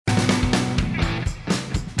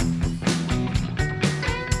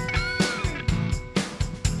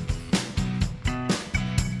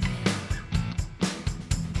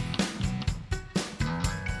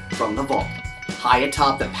from the vault, high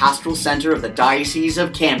atop the pastoral center of the Diocese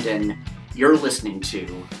of Camden, you're listening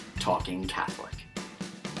to Talking Catholic.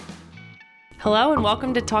 Hello and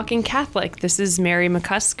welcome to Talking Catholic. This is Mary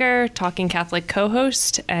McCusker, Talking Catholic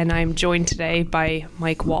co-host, and I'm joined today by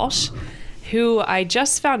Mike Walsh, who I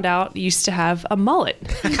just found out used to have a mullet.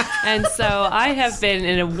 And so I have been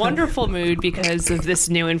in a wonderful mood because of this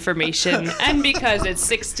new information and because it's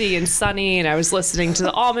 60 and sunny and I was listening to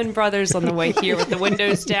the Allman Brothers on the way here with the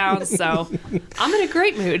windows down. So I'm in a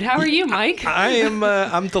great mood. How are you, Mike?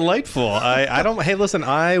 I'm delightful. Hey, listen,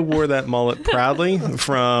 I wore that mullet proudly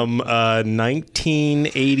from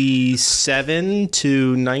 1987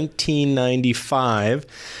 to 1995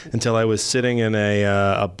 until I was sitting in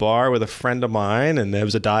a bar with a friend of mine, and there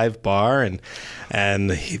was a dive bar,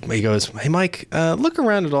 and he goes, "Hey Mike, look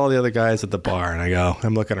around at all the other guys at the bar." And I go,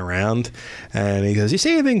 "I'm looking around," and he goes, "You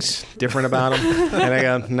see anything different about them?" And I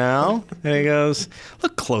go, "No." And he goes,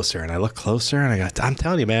 "Look closer." And I look closer, and I go, "I'm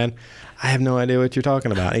telling you, man, I have no idea what you're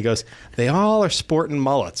talking about." And he goes, "They all are sporting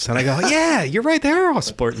mullets." And I go, "Yeah, you're right. They are all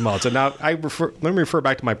sporting mullets." And now let me refer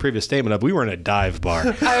back to my previous statement of we were in a dive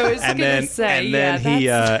bar. I was going to say, and then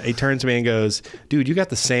he turns to me and goes, "Dude, you got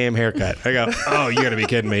the same haircut." I go, "Oh, you got to be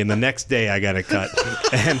kidding me." And the next day I got it cut.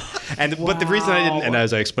 But the reason I didn't, and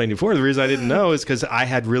as I explained before, the reason I didn't know is because I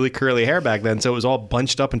had really curly hair back then, so it was all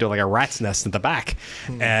bunched up into like a rat's nest at the back.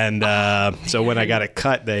 And so when I got it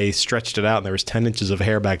cut, they stretched it out, and there was 10 inches of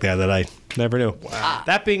hair back there that I never knew. Wow.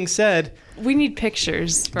 That being said, we need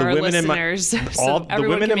pictures for our listeners. The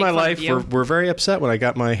women in my life were very upset when I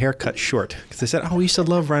got my hair cut short because they said, "Oh, we used to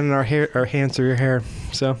love running our hands through your hair."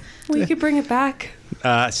 So, well, you could bring it back.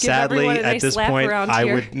 Sadly, at this point, I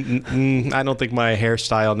don't think my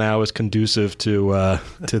hairstyle now is conducive to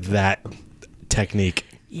that technique.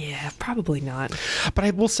 Yeah, probably not. But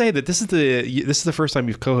I will say that this is the first time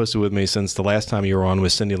you've co-hosted with me since the last time you were on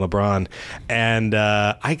with Cindy LeBron, and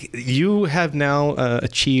you have now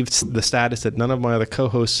achieved the status that none of my other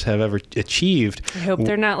co-hosts have ever achieved. I hope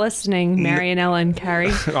they're not listening, Mary and Ellen,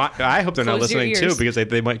 Carrie. I hope they're not listening too, because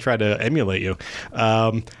they might try to emulate you.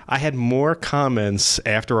 I had more comments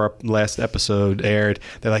after our last episode aired.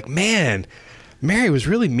 They're like, "Man, Mary was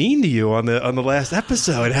really mean to you on the last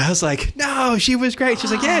episode." And I was like, "No, she was great."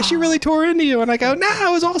 She's like, "Yeah, she really tore into you." And I go, "No,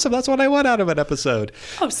 it was awesome. That's what I want out of an episode."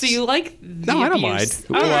 Oh, so you like the No, I don't abuse.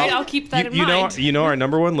 mind. All right, I'll keep that in mind. You know, our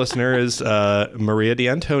number one listener is Maria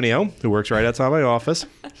D'Antonio, who works right outside my office.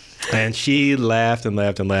 And she laughed and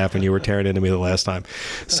laughed and laughed when you were tearing into me the last time.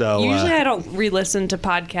 So usually I don't re-listen to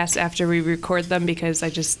podcasts after we record them because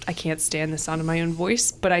I can't stand the sound of my own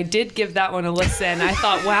voice. But I did give that one a listen. I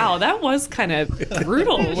thought, wow, that was kind of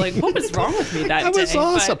brutal. Like, what was wrong with me that day? That was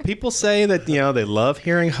awesome. But people say that they love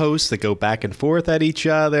hearing hosts that go back and forth at each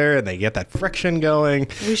other and they get that friction going.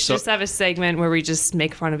 We should just have a segment where we just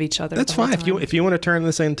make fun of each other. That's fine. If you want to turn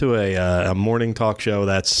this into a morning talk show,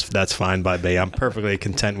 that's fine by me. I'm perfectly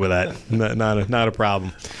content with that. Not a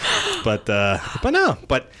problem. But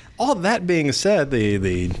all that being said,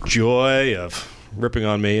 the joy of ripping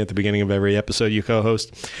on me at the beginning of every episode you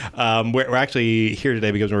co-host. We're actually here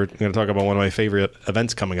today because we're going to talk about one of my favorite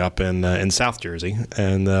events coming up in South Jersey.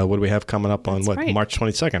 And what do we have coming up on March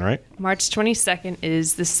 22nd, right? March 22nd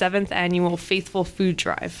is the 7th annual Faithful Food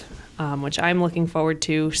Drive, which I'm looking forward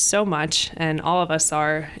to so much. And all of us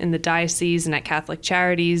are in the diocese and at Catholic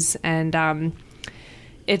Charities. And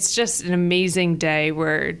it's just an amazing day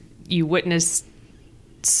where you witness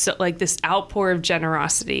this outpour of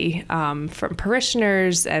generosity from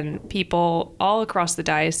parishioners and people all across the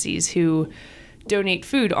diocese who donate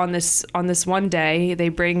food on this one day. They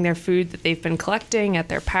bring their food that they've been collecting at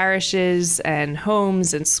their parishes and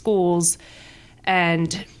homes and schools,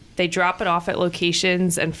 and they drop it off at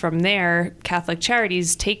locations, and from there, Catholic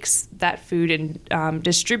Charities takes that food and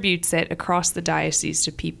distributes it across the diocese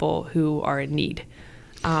to people who are in need.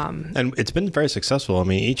 And it's been very successful. I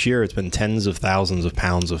mean, each year it's been tens of thousands of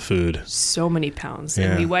pounds of food. So many pounds.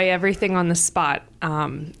 Yeah. And we weigh everything on the spot.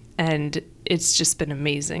 And it's just been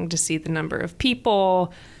amazing to see the number of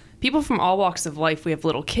people from all walks of life. We have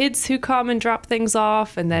little kids who come and drop things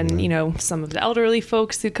off. And then, some of the elderly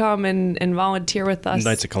folks who come and volunteer with us.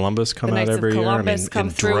 Knights of Columbus come out every year. The Knights of Columbus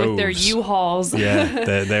come through droves. with their U-Hauls. Yeah,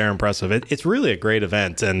 they're impressive. It's really a great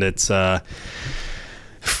event. And it's...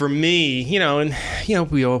 For me,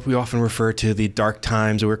 we often refer to the dark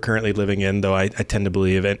times we're currently living in, though I tend to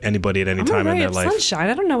believe anybody at any time in their life. Sunshine.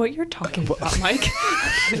 I don't know what you're talking about, Mike.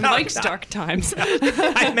 Mike's dark times.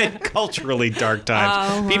 I meant culturally dark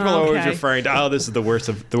times. People are always referring to, this is the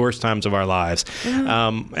worst times of our lives.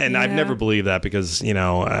 And I've never believed that because,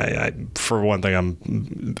 I for one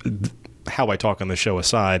thing, how I talk on the show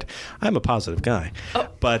aside, I'm a positive guy. Oh.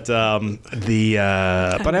 But I'm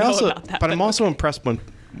also impressed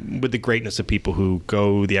with the greatness of people who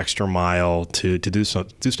go the extra mile to do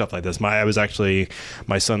stuff like this.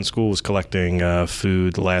 My son's school was collecting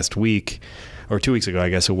food last week or 2 weeks ago, I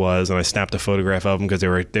guess it was, and I snapped a photograph of them because they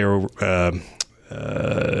were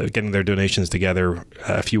getting their donations together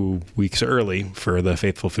a few weeks early for the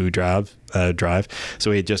Faithful Food Drive.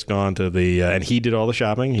 So he had just gone to and he did all the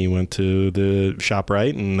shopping. He went to the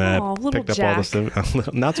ShopRite and picked up all the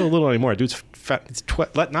stuff. Not so little anymore. Dude's fat.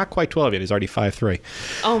 Not quite 12 yet. He's already 5'3".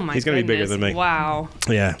 Oh my! He's going to be bigger than me. Wow.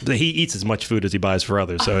 Yeah, he eats as much food as he buys for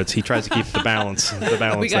others. So he tries to keep the balance.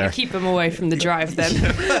 We got to keep him away from the drive then.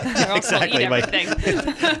 Exactly.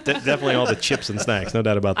 Definitely all the chips and snacks. No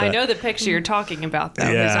doubt about that. I know the picture you're talking about though.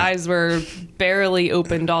 Yeah. His eyes were barely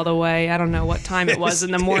opened all the way. I don't know what time it was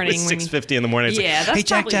in the morning. It was 6:50 in the morning. Yeah, that's hey,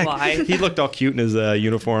 Jack, probably why. He looked all cute in his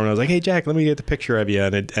uniform, and I was like, "Hey, Jack, let me get the picture of you."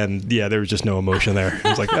 And there was just no emotion there. I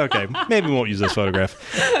was like, "Okay, maybe we won't use this photograph."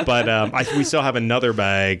 But we still have another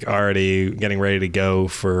bag already getting ready to go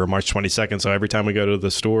for March 22nd. So every time we go to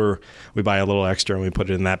the store, we buy a little extra and we put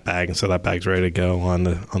it in that bag, and so that bag's ready to go on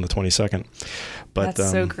the 22nd. But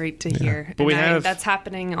that's so great to hear. But that's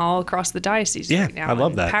happening all across the diocese right now. I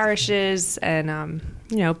love that. Parishes and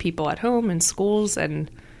people at home and schools,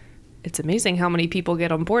 and it's amazing how many people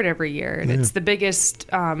get on board every year. And it's the biggest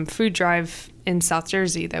food drive in South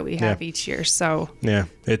Jersey that we have each year. So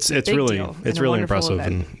it's really impressive,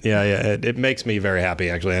 event. and it makes me very happy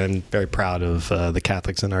actually. I'm very proud of the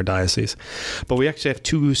Catholics in our diocese. But we actually have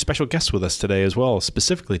two special guests with us today as well,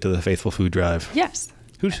 specifically to the Faithful Food Drive. Yes.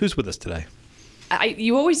 Who's with us today?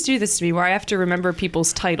 You always do this to me where I have to remember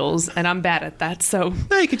people's titles, and I'm bad at that. So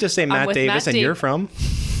no, you could just say Matt Davis, and you're from.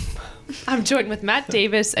 I'm joined with Matt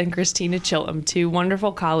Davis and Christina Chilton, two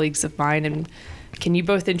wonderful colleagues of mine. And can you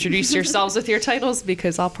both introduce yourselves with your titles?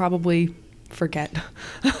 Because I'll probably forget.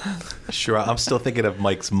 Sure. I'm still thinking of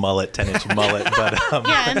Mike's 10-inch mullet. But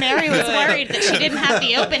yeah, Mary was worried that she didn't have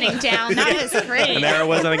the opening down. That was great. And there it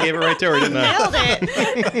was, and I gave it right to her, didn't I? Nailed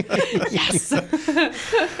it. Yes.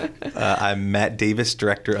 I'm Matt Davis,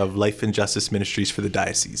 Director of Life and Justice Ministries for the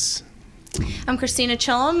diocese. I'm Christina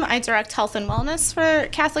Chilton. I direct health and wellness for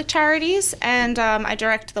Catholic Charities, and I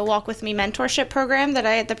direct the Walk With Me mentorship program that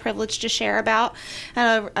I had the privilege to share about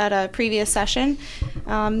at a previous session.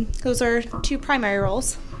 Those are two primary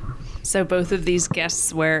roles. So both of these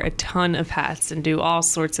guests wear a ton of hats and do all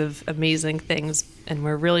sorts of amazing things, and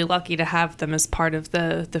we're really lucky to have them as part of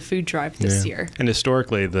the food drive this year. And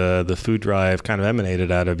historically, the food drive kind of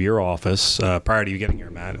emanated out of your office prior to you getting here,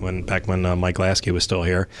 Matt, back when Mike Lasky was still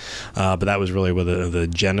here. But that was really where the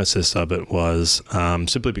genesis of it was,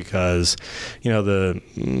 simply because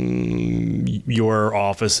your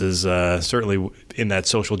office is certainly in that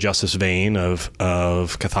social justice vein of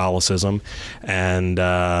Catholicism, and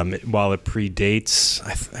while it predates,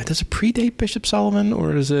 does it predate Bishop Sullivan,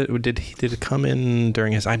 or did it come in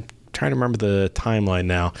during his? I'm trying to remember the timeline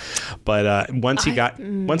now, but once he got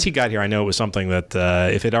here, I know it was something that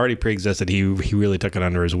if it already pre-existed, he really took it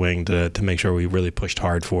under his wing to make sure we really pushed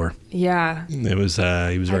hard for. Yeah, it was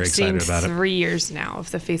he was very excited about it. 3 years now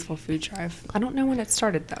of the Faithful Food Drive. I don't know when it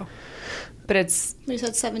started though. But we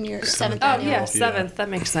said 7 years. Seventh. Oh yeah, seventh. That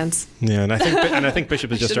makes sense. Yeah, and I think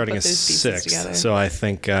Bishop is just starting his sixth. So I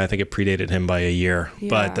think it predated him by a year. Yeah.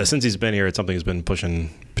 But since he's been here, it's something he's been pushing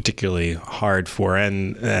particularly hard for.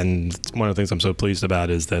 And one of the things I'm so pleased about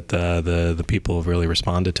is that the people have really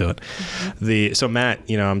responded to it. Mm-hmm. So Matt,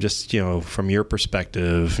 I'm just from your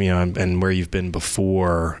perspective, and where you've been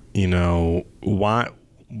before, why,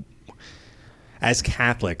 as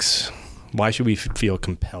Catholics, why should we feel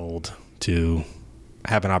compelled to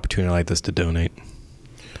have an opportunity like this to donate?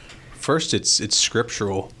 First, it's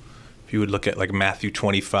scriptural. If you would look at like Matthew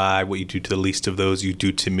 25, what you do to the least of those, you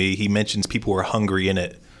do to me. He mentions people who are hungry in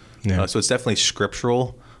it. Yeah. So it's definitely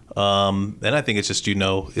scriptural. And I think it's just,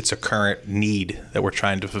 it's a current need that we're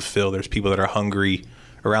trying to fulfill. There's people that are hungry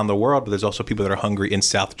around the world, but there's also people that are hungry in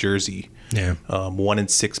South Jersey. Yeah. 1 in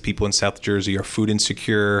 6 people in South Jersey are food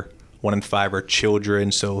insecure. 1 in 5 are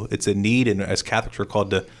children, so it's a need, and as Catholics, we're called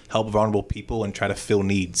to help vulnerable people and try to fill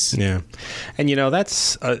needs. Yeah, and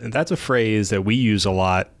that's a phrase that we use a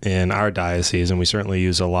lot in our diocese, and we certainly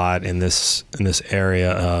use a lot in this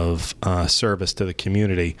area of service to the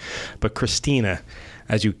community. But Christina,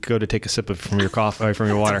 as you go to take a sip from your coffee, from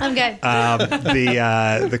your water, I'm good.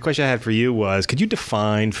 The question I had for you was, could you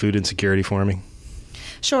define food insecurity for me?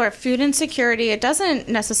 Sure. Food insecurity, it doesn't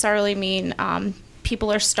necessarily mean people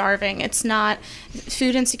are starving. It's not,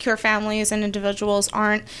 food insecure families and individuals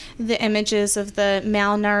aren't the images of the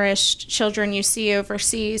malnourished children you see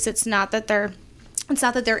overseas. It's not that there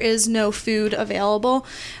is no food available,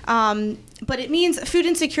 but it means food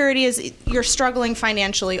insecurity is you're struggling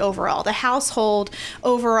financially overall. The household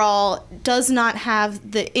overall does not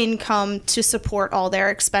have the income to support all their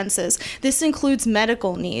expenses. This includes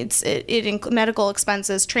medical needs, medical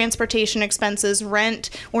expenses, transportation expenses, rent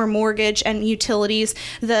or mortgage and utilities,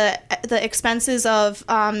 the expenses of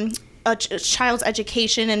a child's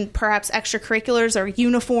education and perhaps extracurriculars or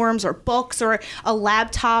uniforms or books or a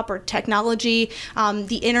laptop or technology,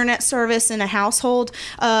 the internet service in a household.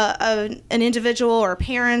 An individual or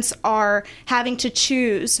parents are having to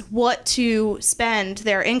choose what to spend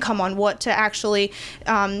their income on, what to actually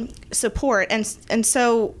support. And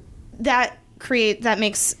so that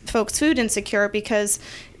makes folks food insecure because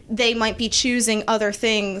they might be choosing other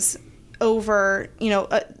things over,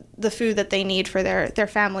 the food that they need for their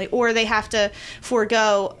family, or they have to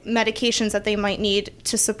forego medications that they might need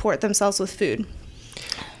to support themselves with food.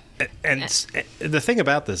 And the thing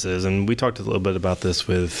about this is, and we talked a little bit about this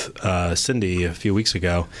with Cindy a few weeks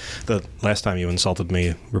ago, the last time you insulted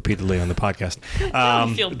me repeatedly on the podcast.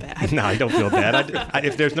 Don't feel bad. No, I don't feel bad.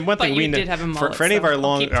 If there's one thing we know, for any of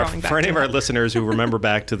our listeners who remember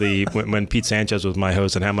back to when Pete Sanchez was my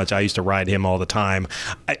host and how much I used to ride him all the time,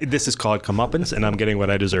 this is called comeuppance, and I'm getting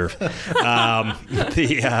what I deserve. Fair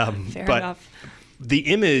enough. The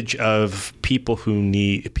image of people in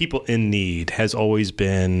need has always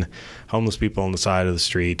been homeless people on the side of the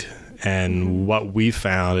street. And what we've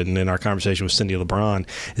found, and in our conversation with Cindy LeBron,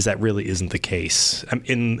 is that really isn't the case. I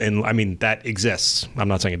mean, that exists. I'm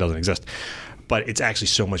not saying it doesn't exist, but it's actually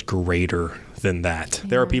so much greater than that.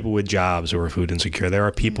 There are people with jobs who are food insecure. There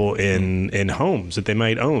are people in homes that they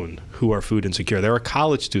might own who are food insecure. There are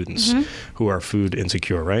college students who are food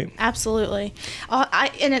insecure, right? Absolutely.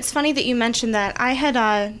 And it's funny that you mentioned that. I had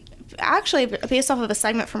actually, based off of a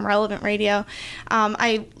segment from Relevant Radio,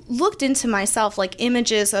 I looked into myself like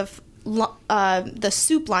images of the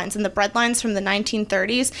soup lines and the bread lines from the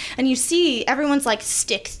 1930s, and you see everyone's like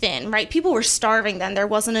stick thin, right? People were starving then. There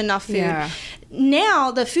wasn't enough food. Yeah.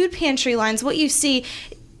 Now, the food pantry lines, what you see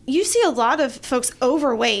a lot of folks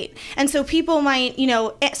overweight. And so people might,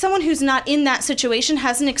 someone who's not in that situation,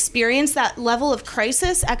 hasn't experienced that level of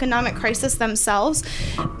crisis, economic crisis themselves,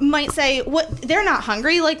 might say, they're not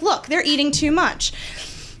hungry. Like, look, they're eating too much.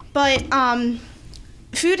 But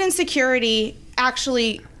food insecurity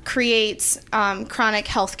actually creates chronic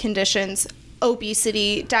health conditions,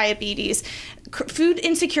 obesity, diabetes. Food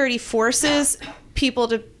insecurity forces people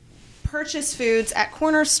to purchase foods at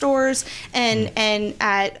corner stores and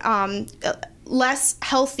at less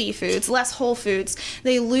healthy foods, less whole foods.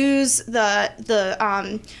 They lose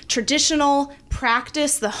the traditional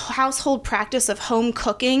practice, the household practice of home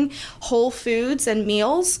cooking, whole foods and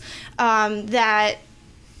meals that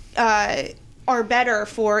are better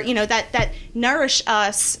for, that nourish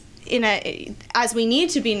us as we need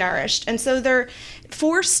to be nourished. And so they're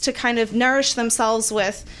forced to kind of nourish themselves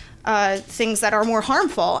with things that are more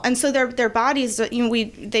harmful, and so their bodies,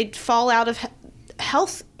 they fall out of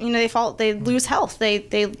health. They lose health. They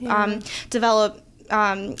develop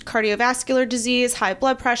cardiovascular disease, high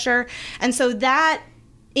blood pressure, and so that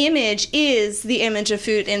image is the image of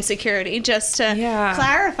food insecurity. Just to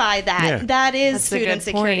clarify that, that is food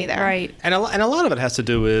insecurity there. Right. And a lot of it has to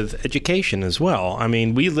do with education as well. I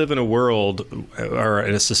mean, we live in a world, or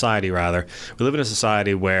in a society rather, we live in a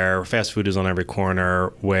society where fast food is on every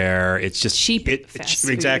corner, where it's just cheap fast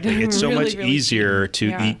food. Exactly. It's so really, much really easier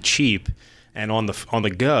cheap. to eat cheap and on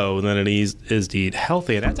the go than it is to eat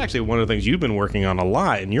healthy. And that's actually one of the things you've been working on a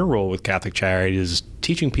lot in your role with Catholic Charities, is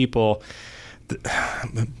teaching people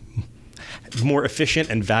more efficient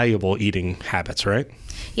and valuable eating habits, right?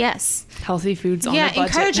 Yes. Healthy foods on the budget. Yeah,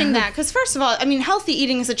 encouraging that. Because first of all, I mean, healthy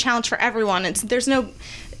eating is a challenge for everyone. There's no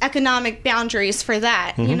economic boundaries for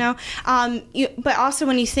that, but also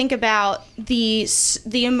when you think about the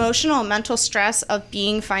emotional and mental stress of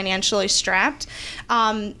being financially strapped,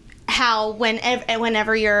 how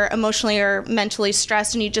whenever you're emotionally or mentally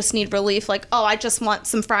stressed and you just need relief, like, oh, I just want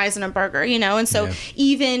some fries and a burger, and so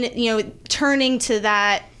even, turning to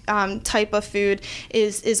that type of food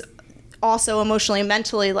is also emotionally and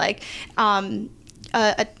mentally like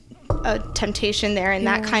a temptation there in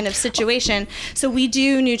that kind of situation. So we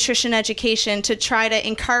do nutrition education to try to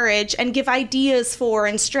encourage and give ideas for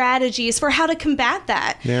and strategies for how to combat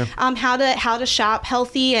that. How to shop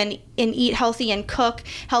healthy and eat healthy and cook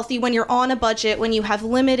healthy when you're on a budget, when you have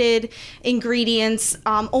limited ingredients,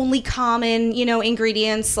 only common,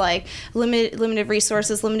 ingredients, like limited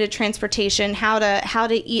resources, limited transportation, how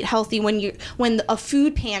to eat healthy when a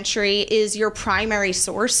food pantry is your primary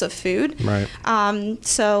source of food. Right.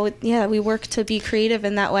 So yeah, we work to be creative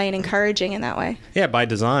in that way and encouraging in that way. Yeah, by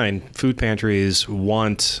design, food pantries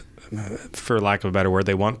want, for lack of a better word,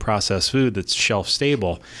 they want processed food that's shelf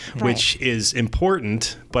stable, which is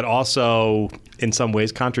important, but also in some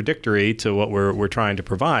ways contradictory to what we're trying to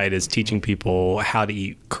provide, is teaching people how to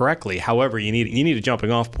eat correctly. However, you need a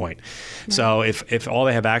jumping off point. Right. So if all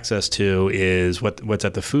they have access to is what's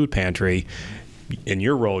at the food pantry, in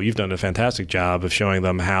your role, you've done a fantastic job of showing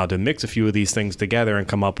them how to mix a few of these things together and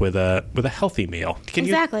come up with a healthy meal. Can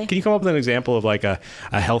you come up with an example of like a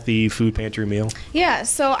healthy food pantry meal? Yeah,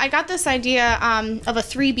 so I got this idea of a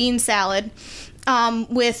 3-bean salad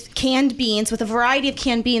with canned beans, with a variety of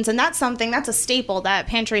canned beans, and that's a staple that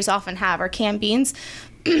pantries often have, are canned beans.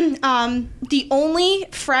 The only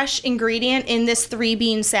fresh ingredient in this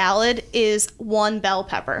 3-bean salad is 1 bell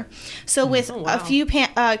pepper. So with a few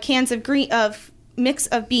cans of mix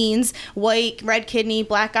of beans, white, red kidney,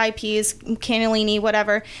 black eyed peas, cannellini,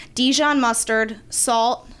 whatever, Dijon mustard,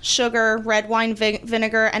 salt, sugar, red wine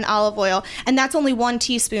vinegar, and olive oil. And that's only 1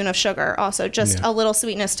 teaspoon of sugar, also just a little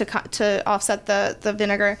sweetness to offset the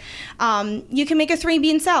vinegar. You can make a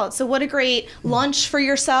 3-bean salad. So what a great lunch for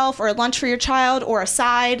yourself, or a lunch for your child, or a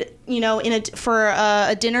side, for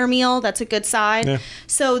a dinner meal. That's a good side. Yeah.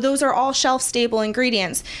 So those are all shelf-stable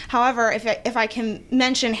ingredients. However, if I can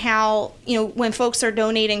mention how, when folks are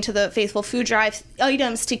donating to the Faithful Food Drive,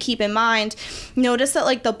 items to keep in mind, notice that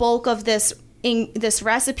like the bulk of this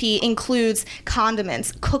recipe includes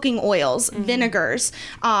condiments, cooking oils, vinegars,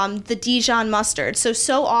 the Dijon mustard.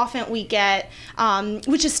 So often we get,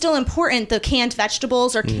 which is still important, the canned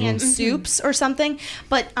vegetables or canned soups or something,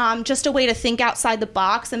 but just a way to think outside the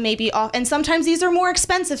box, and and sometimes these are more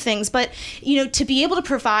expensive things, but to be able to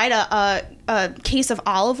provide a case of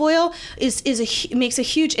olive oil makes a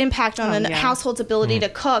huge impact on a household's ability to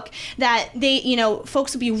cook, that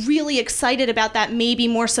folks would be really excited about that, maybe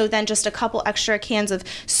more so than just a couple extra cans of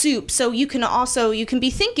soup. So you can be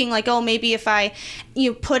thinking like, oh, maybe if I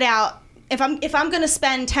put out, if I'm going to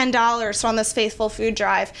spend $10 on this Faithful Food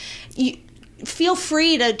Drive, feel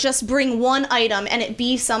free to just bring 1 item and it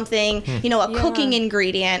be something, cooking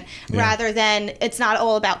ingredient, rather than it's not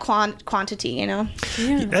all about quantity,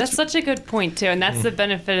 Yeah, that's such a good point too. And that's the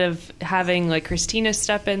benefit of having like Christina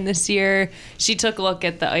step in this year. She took a look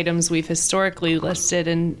at the items we've historically listed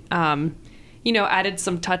and, added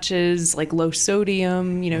some touches like low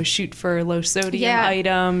sodium, shoot for low sodium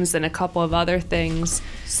items and a couple of other things.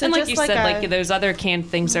 So and like you said, those other canned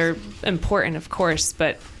things are important, of course,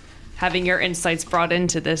 but having your insights brought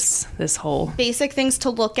into this whole basic things to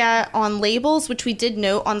look at on labels, which we did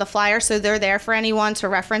note on the flyer, so they're there for anyone to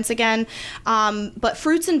reference again. But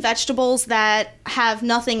fruits and vegetables that have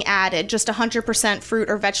nothing added, just 100% fruit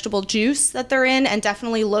or vegetable juice that they're in, and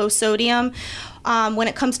definitely low sodium. When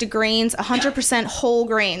it comes to grains, 100% whole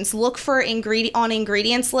grains. Look for on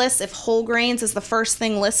ingredients lists. If whole grains is the first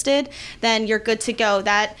thing listed, then you're good to go.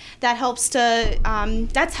 That helps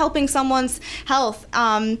that's helping someone's health.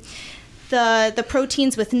 The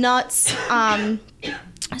proteins with nuts.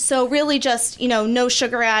 So really just, no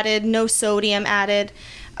sugar added, no sodium added.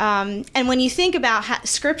 And when you think about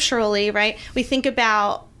scripturally, right, we think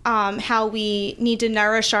about how we need to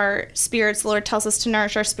nourish our spirits. The Lord tells us to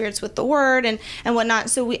nourish our spirits with the word and whatnot.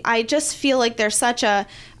 So I just feel like there's such a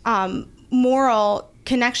moral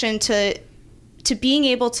connection to being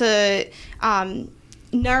able to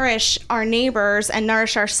nourish our neighbors and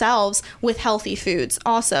nourish ourselves with healthy foods.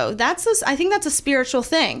 Also, I think that's a spiritual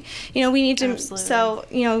thing. We need to. Absolutely.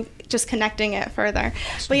 So just connecting it further.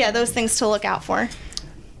 But yeah, those things to look out for.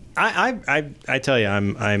 I tell you,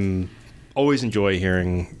 I'm always enjoy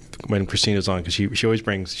hearing when Christina's on, because she always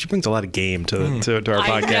brings a lot of game to our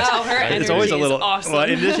podcast. I know, her energy it's always a little is awesome. Well,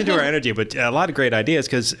 in addition to her energy, but a lot of great ideas.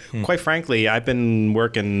 Because quite frankly, I've been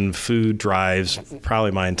working food drives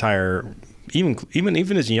probably my entire.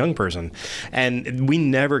 Even as a young person, and we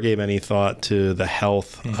never gave any thought to the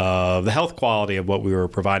health quality of what we were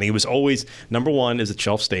providing. It was always number one, is it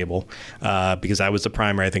shelf stable? Because that was the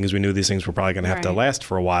primary thing, is we knew these things were probably going to have to last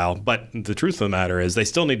for a while. But the truth of the matter is, they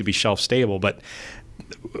still need to be shelf stable. But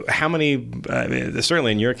how many?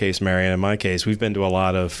 Certainly in your case, Mary, and in my case, we've been to a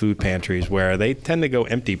lot of food pantries where they tend to go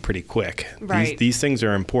empty pretty quick. Right. These things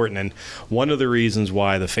are important, and one of the reasons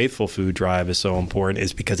why the Faithful Food Drive is so important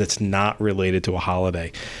is because it's not related to a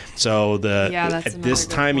holiday. So at this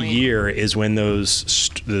time of year is when those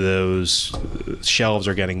shelves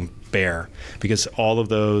are getting bare, because all of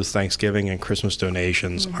those Thanksgiving and Christmas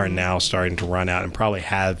donations are now starting to run out, and probably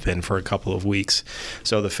have been for a couple of weeks.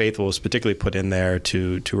 So the faithful is particularly put in there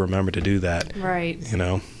to remember to do that. Right. You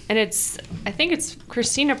know? And I think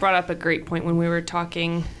Christina brought up a great point when we were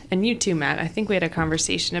talking, and you too, Matt. I think we had a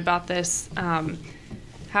conversation about this,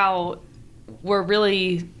 how we're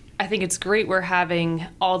really, I think it's great we're having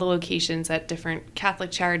all the locations at different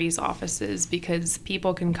Catholic Charities offices, because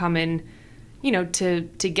people can come in, you know, to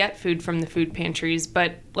get food from the food pantries,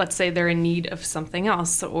 but let's say they're in need of something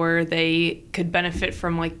else, or they could benefit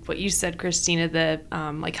from, like what you said, Christina, the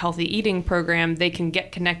like healthy eating program. They can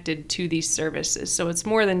get connected to these services. So it's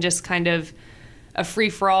more than just kind of a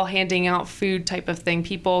free-for-all handing out food type of thing.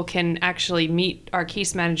 People can actually meet our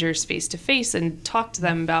case managers face to face and talk to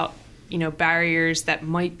them about, you know, barriers that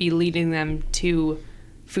might be leading them to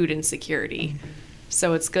food insecurity.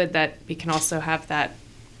 So it's good that we can also have that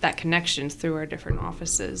connection through our different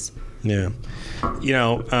offices. Yeah. You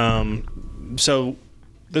know, so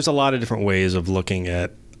there's a lot of different ways of looking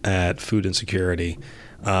at food insecurity.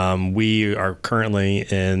 We are currently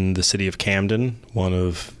in the city of Camden,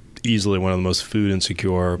 easily one of the most food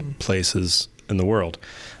insecure places in the world.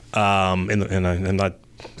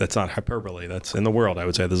 That's not hyperbole. That's in the world. I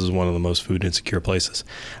would say this is one of the most food insecure places.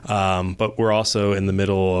 But we're also in the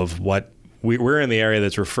middle of what we're in the area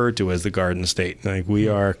that's referred to as the Garden State. Like, we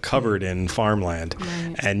are covered in farmland,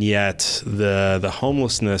 and yet the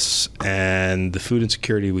homelessness and the food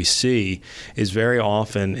insecurity we see is very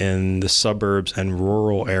often in the suburbs and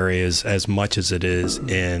rural areas as much as it is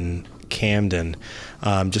in Camden.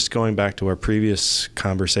 Just going back to our previous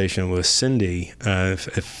conversation with Cindy,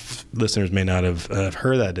 if listeners may not have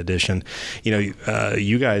heard that edition, you know,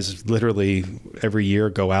 you guys literally every year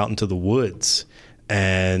go out into the woods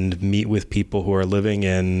and meet with people who are living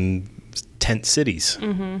in tent cities.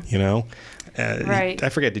 You know, right? I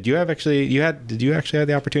forget. Did you actually have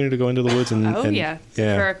the opportunity to go into the woods? Yeah,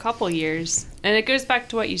 for a couple years. And it goes back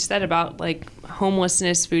to what you said about like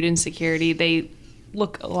homelessness, food insecurity. They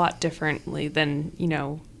look a lot differently than, you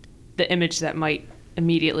know, the image that might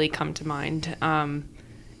immediately come to mind.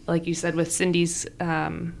 Like you said with Cindy's,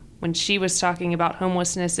 when she was talking about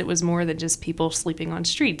homelessness, it was more than just people sleeping on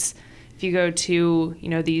streets. If you go to, you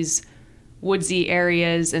know, these woodsy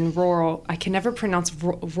areas and rural, I can never pronounce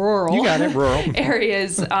rural. You got it, rural.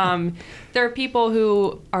 areas. There are people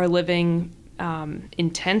who are living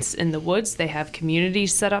in tents in the woods. They have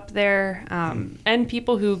communities set up there, and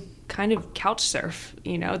people who kind of couch surf.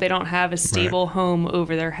 You know, they don't have a stable home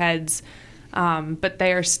over their heads, but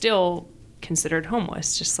they are still considered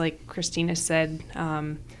homeless, just like Christina said.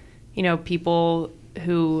 You know, people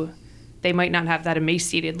who they might not have that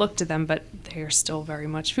emaciated look to them, but they are still very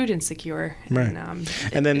much food insecure. Right.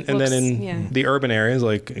 And then in the urban areas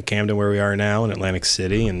like Camden, where we are now, and Atlantic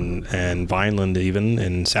City, and Vineland, even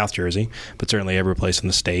in South Jersey, but certainly every place in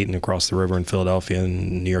the state and across the river in Philadelphia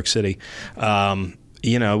and New York City.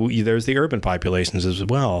 You know, there's the urban populations as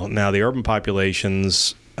well. Now, the urban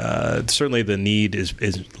populations, certainly the need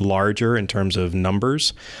is larger in terms of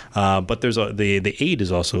numbers, but there's the aid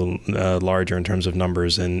is also larger in terms of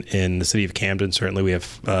numbers. In the city of Camden, certainly we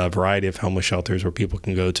have a variety of homeless shelters where people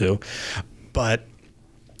can go to. But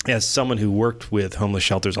as someone who worked with homeless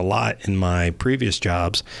shelters a lot in my previous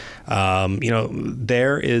jobs, you know,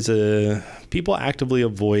 there is people actively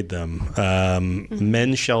avoid them.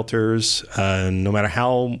 Men's shelters, no matter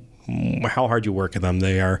how hard you work at them,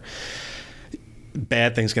 they are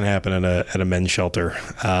bad things can happen at a men's shelter,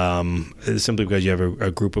 simply because you have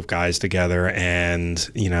a group of guys together, and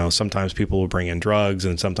you know, sometimes people will bring in drugs,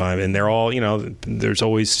 and they're all, you know, there's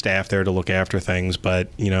always staff there to look after things, but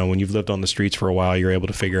you know, when you've lived on the streets for a while, you're able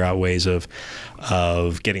to figure out ways of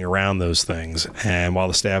getting around those things. And while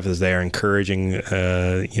the staff is there encouraging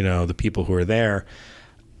you know, the people who are there,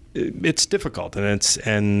 it's difficult,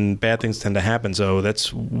 and bad things tend to happen. So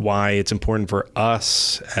that's why it's important for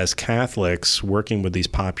us as Catholics working with these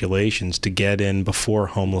populations to get in before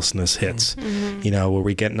homelessness hits. You know, where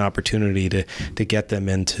we get an opportunity to get them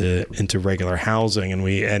into regular housing,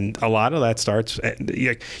 and a lot of that starts.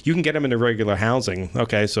 You can get them into regular housing.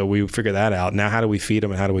 Okay, so we figure that out. Now, how do we feed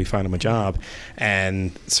them, and how do we find them a job?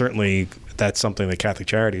 And certainly, that's something that Catholic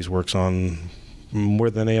Charities works on more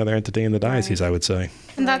than any other entity in the diocese, I would say.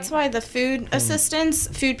 And that's why the food assistance,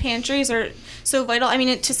 food pantries are so vital. I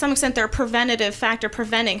mean, to some extent, they're a preventative factor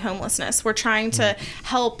preventing homelessness. We're trying to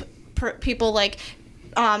help people, like,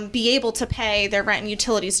 be able to pay their rent and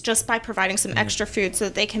utilities just by providing some extra food so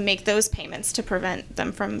that they can make those payments to prevent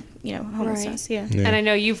them from, homelessness. Right. Yeah. And I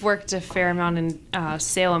know you've worked a fair amount in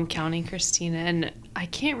Salem County, Christina, and I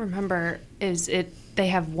can't remember, they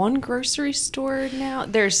have one grocery store now?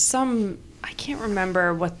 There's some, I can't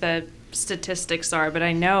remember what the statistics are, but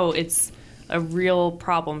I know it's a real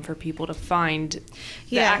problem for people to find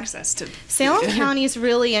the access to food. Salem County is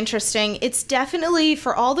really interesting. It's definitely,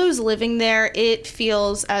 for all those living there, it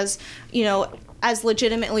feels as, as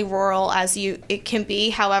legitimately rural as it can be.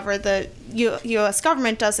 However, the U.S.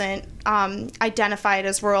 government doesn't identify it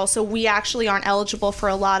as rural, so we actually aren't eligible for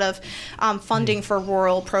a lot of funding for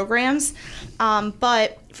rural programs.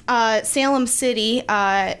 But Salem City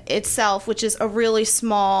itself, which is a really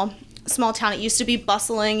small town. It used to be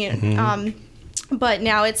bustling, but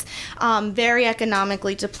now it's very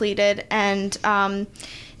economically depleted, and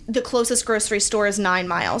the closest grocery store is 9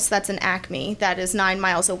 miles. That's an Acme. That is 9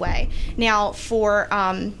 miles away. Now, for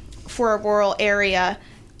a rural area,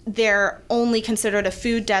 they're only considered a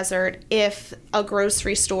food desert if a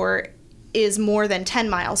grocery store is more than 10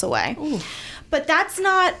 miles away. Ooh. But that's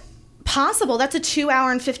not possible. That's a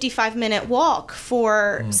 2-hour and 55-minute walk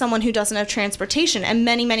for someone who doesn't have transportation, and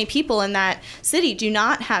many people in that city do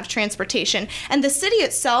not have transportation. And the city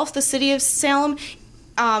itself, the city of Salem,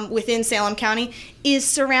 within Salem County, is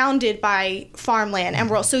surrounded by farmland and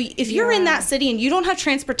rural. So if you're in that city and you don't have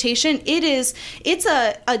transportation, it's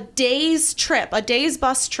a day's trip, a day's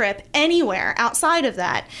bus trip anywhere outside of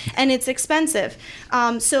that, and it's expensive.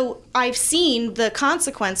 So I've seen the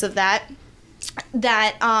consequence of that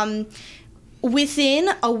within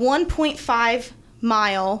a 1.5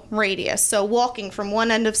 mile radius, so walking from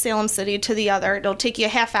one end of Salem City to the other, it'll take you a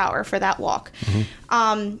half hour for that walk.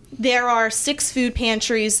 There are 6 food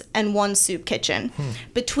pantries and 1 soup kitchen.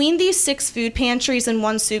 Between these 6 food pantries and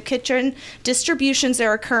 1 soup kitchen, distributions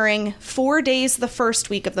are occurring 4 days the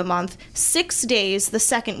first week of the month, 6 days the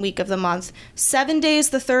second week of the month, 7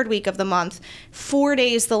 days the third week of the month, 4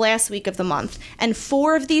 days the last week of the month. And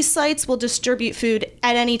 4 of these sites will distribute food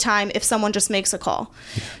at any time if someone just makes a call.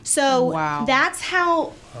 So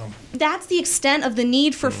that's the extent of the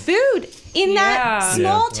need for food in that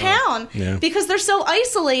small town, because they're so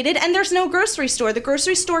isolated and there's no grocery store. The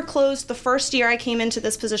grocery store closed the first year I came into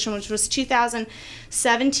this position, which was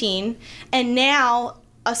 2017, and now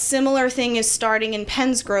a similar thing is starting in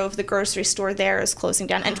Penns Grove. The grocery store there is closing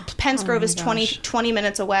down, and Penns Grove is 20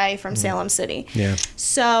 minutes away from Salem City.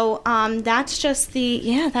 So that's just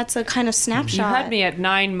that's a kind of snapshot. You had me at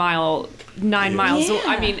 9 miles.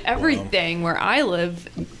 I mean, everything where I live,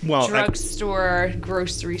 drugstore,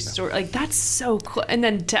 grocery store, like that's so cool. And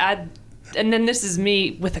then this is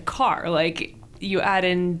me with a car. Like you add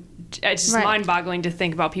in, it's just mind-boggling to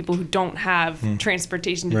think about people who don't have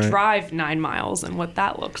transportation to drive 9 miles and what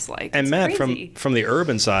that looks like. And it's Matt, crazy. from the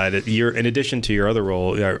urban side, in addition to your other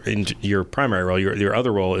role, in your primary role, your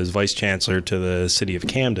other role is vice chancellor to the city of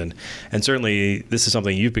Camden, and certainly this is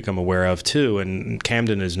something you've become aware of too. And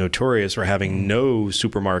Camden is notorious for having no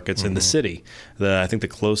supermarkets in the city. I think the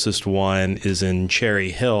closest one is in Cherry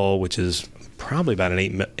Hill, which is probably about an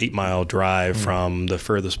 8-mile drive from the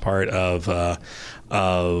furthest part of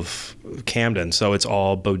Camden. So it's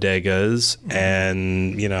all bodegas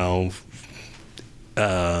and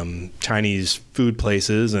Chinese food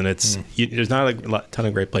places, and there's not a ton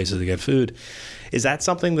of great places to get food. Is that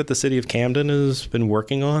something that the city of Camden has been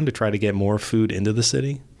working on to try to get more food into the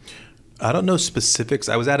city? I don't know specifics.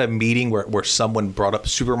 I was at a meeting where someone brought up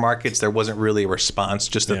supermarkets. There wasn't really a response,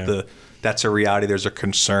 just that that's a reality. There's a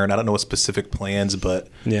concern. I don't know what specific plans, but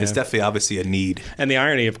it's definitely obviously a need. And the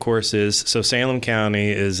irony, of course, is Salem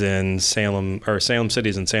County is in Salem, or Salem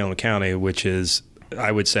City is in Salem County, which is,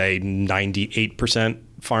 I would say, 98%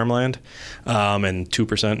 farmland and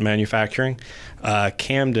 2% manufacturing.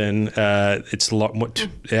 Camden, it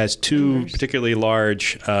has 2 particularly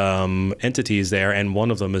large entities there, and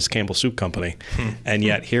one of them is Campbell Soup Company. And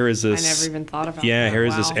yet here is this. I never even thought about that. Here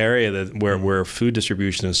is this area where food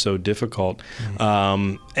distribution is so difficult,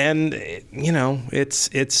 and it's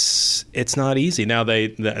not easy. Now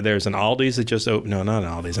there's an Aldi's that just opened. No, not an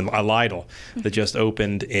Aldi's, a Lidl that just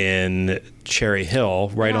opened in Cherry Hill,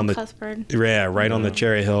 right on the Cuthbert. On the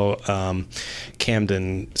Cherry Hill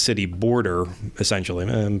Camden City border, essentially,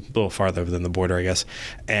 a little farther than the border, I guess.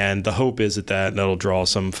 And the hope is that'll draw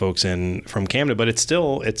some folks in from Camden, but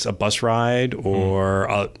it's a bus ride,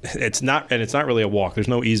 or it's not really a walk. There's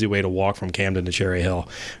no easy way to walk from Camden to Cherry Hill.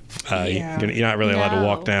 You're not really allowed to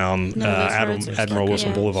walk down Admiral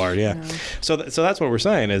Wilson Boulevard. No. So that's what we're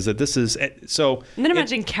saying, is that this is so. And then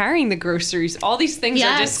imagine carrying the groceries. All these things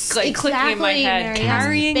are just clicking in my head. Mary,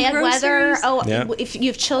 carrying bad groceries. weather. you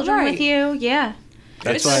have children Right. with you. Yeah.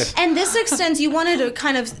 That's why. And this extends. You wanted to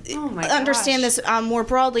kind of my understand gosh. this more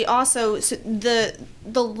broadly. Also, so the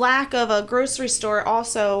lack of a grocery store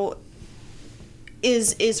also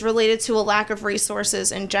is related to a lack of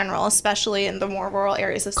resources in general, especially in the more rural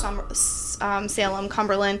areas of Salem,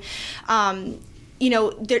 Cumberland.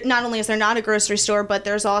 Not only is there not a grocery store, but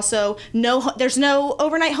there's also no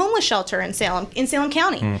overnight homeless shelter in Salem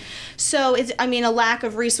County. So it's a lack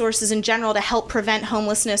of resources in general to help prevent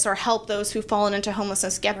homelessness or help those who've fallen into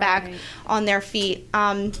homelessness get back on their feet.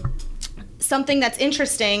 Something that's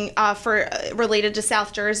interesting related to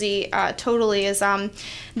South Jersey totally is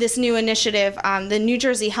this new initiative, the New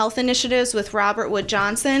Jersey Health Initiatives with Robert Wood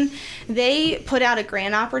Johnson. They put out a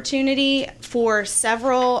grant opportunity for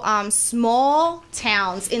several small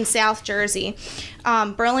towns in South Jersey.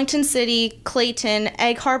 Burlington City, Clayton,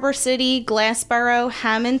 Egg Harbor City, Glassboro,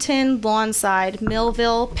 Hamilton, Lawnside,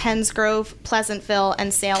 Millville, Pennsgrove, Pleasantville,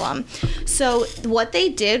 and Salem. So what they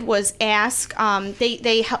did was ask,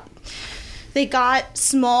 they got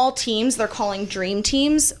small teams they're calling dream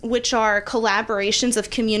teams, which are collaborations of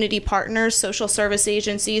community partners, social service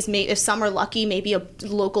agencies. If some are lucky, maybe a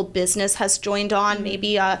local business has joined on,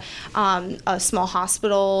 maybe a small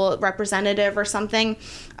hospital representative or something.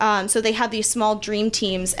 So they have these small dream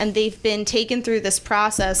teams, and they've been taken through this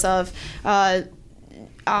process of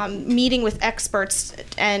meeting with experts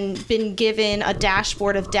and been given a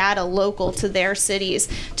dashboard of data local to their cities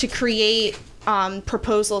to create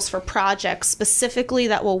proposals for projects specifically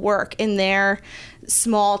that will work in their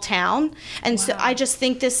small town. And so I just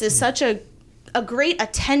think this is such a great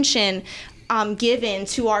attention given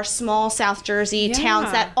to our small South Jersey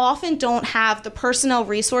towns that often don't have the personnel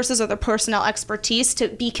resources or the personnel expertise to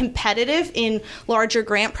be competitive in larger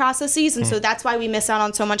grant processes. And so that's why we miss out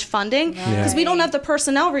on so much funding, because we don't have the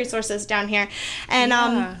personnel resources down here. And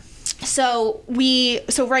So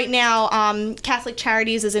right now, Catholic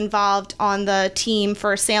Charities is involved on the team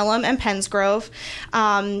for Salem and Pennsgrove,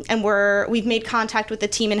 and we've made contact with the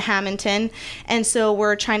team in Hamilton, and so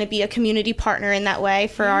we're trying to be a community partner in that way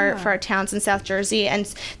for our towns in South Jersey and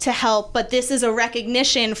to help. But this is a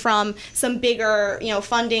recognition from some bigger,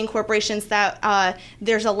 funding corporations that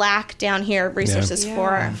there's a lack down here of resources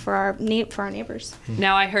for our neighbors.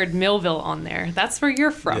 Now I heard Millville on there. That's where you're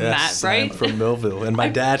from, Yes, Matt, right? I'm from Millville, and my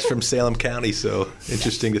dad's from Salem County, so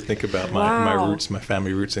interesting to think about my roots, my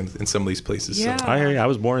family roots in some of these places. Yeah. So. I hear you. I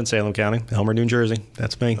was born in Salem County, Elmer, New Jersey.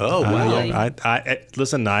 That's me. Oh, wow.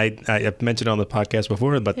 Listen, I've mentioned on the podcast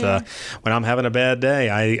before, but when I'm having a bad day,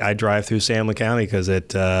 I drive through Salem County because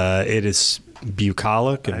it is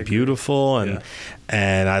bucolic and beautiful,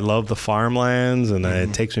 and I love the farmlands, and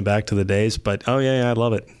it takes me back to the days. But I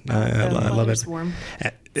love it. I love it. Warm.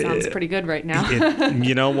 Sounds pretty good right now.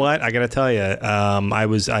 You know what? I got to tell you,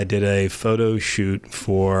 I did a photo shoot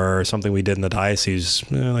for something we did in the diocese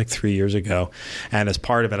like 3 years ago, and as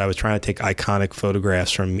part of it, I was trying to take iconic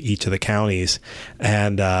photographs from each of the counties,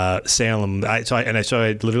 and Salem. So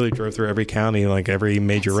I literally drove through every county, like every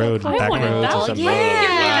major road, cool. back I wanted roads, that and one. some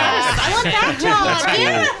Yes, I want that job.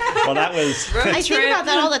 Yeah. Well, that was. I think about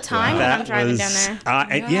that all the time when I'm driving down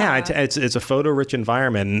there. It's a photo-rich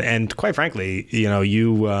environment, and quite frankly,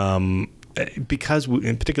 you because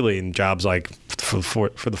and particularly in jobs like for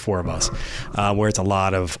the four of us, where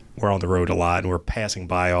we're on the road a lot and we're passing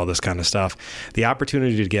by all this kind of stuff, the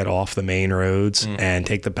opportunity to get off the main roads and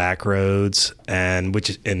take the back roads, and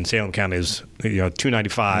which in Salem County is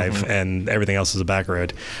 295 and everything else is a back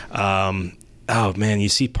road. Oh man, you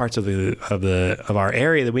see parts of our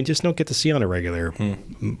area that we just don't get to see on a regular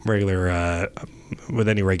with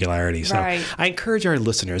any regularity. So Right. I encourage our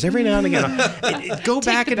listeners every now and again, go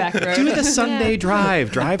back and do the Sunday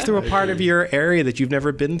drive through a part of your area that you've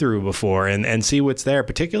never been through before, and see what's there.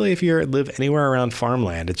 Particularly if you live anywhere around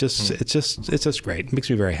farmland, it's just great. It makes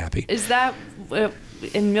me very happy. Is that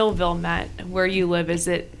in Millville, Matt, where you live? Is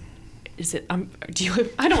it? Do you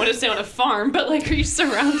live? I don't want to say on a farm, but are you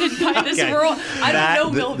surrounded by this rural? I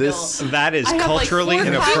don't know Millville. That is culturally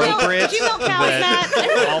inappropriate. Did you milk cows,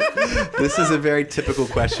 Matt? This is a very typical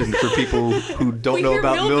question for people who don't We know hear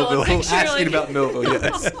about Millville, Millville. Asking about Millville,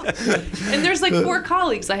 yes. And there's 4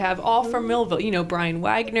 colleagues I have, all from Millville. Brian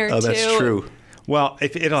Wagner, Oh, too. that's true. Well,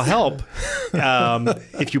 if it'll help,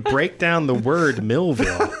 if you break down the word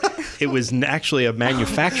Millville, it was actually a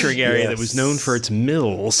manufacturing area that was known for its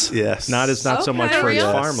mills. Yes. Not so much for its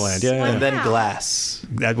farmland. Yeah. And then glass.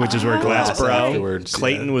 Which is where Glassboro. Afterwards,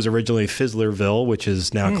 Clayton was originally Fizzlerville, which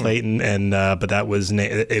is now Clayton, and but that was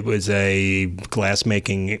it was a glass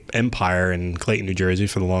making empire in Clayton, New Jersey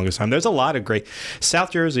for the longest time. There's a lot of great.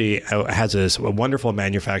 South Jersey has a wonderful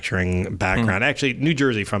manufacturing background. Actually, New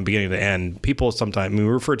Jersey from beginning to end. People sometimes we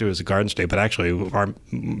refer to it as a Garden State, but actually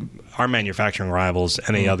our manufacturing rivals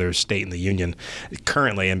any other state in the union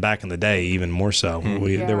currently, and back in the day even more so.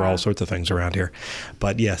 There were all sorts of things around here.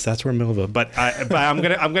 But yes, that's where Millville. But I'm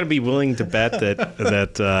gonna be willing to bet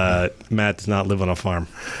that Matt does not live on a farm.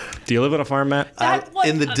 Do you live on a farm, Matt?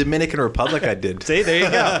 In the Dominican Republic, I did. See, there you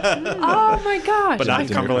go. Oh my gosh! But not in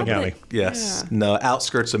Cumberland County. Yes. Yeah. No,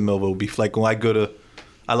 outskirts of Millville would be like when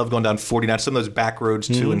I love going down 49. Some of those back roads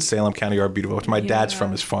too in Salem County are beautiful. Which my dad's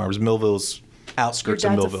from is farms. Millville's outskirts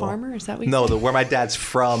Your of dad's Millville. A farmer? Is that what you said? Where my dad's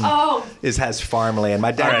from has farmland.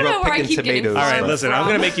 My dad grew up picking tomatoes. All right, listen, I'm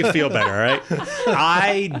going to make you feel better, all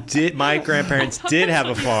right? My grandparents did have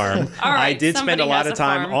a farm. All right, I did spend a lot of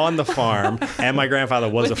time on the farm, and my grandfather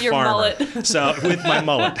was a farmer. Mullet. So, with my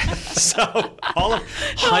mullet. So, all of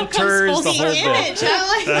hunters, the whole image. bit. I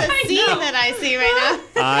like the scene that I see right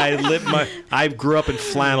now. I grew up in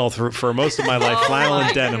flannel for most of my life, flannel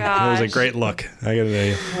and denim. It was a great look. I got to tell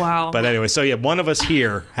you. Wow. But anyway, so yeah, one of us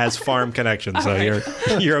here has farm connections, so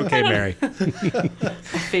you're okay, Mary. My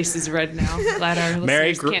face is red now. Glad our Mary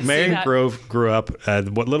listeners can't see that. Grove grew up.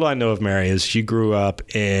 What little I know of Mary is she grew up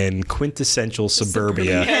in quintessential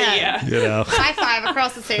suburbia. Yeah. You know. High five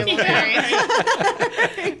across the table, Mary.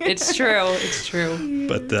 It's true. It's true.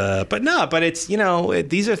 But it's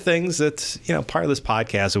these are things that part of this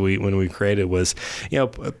podcast that when we created was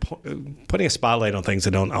putting a spotlight on things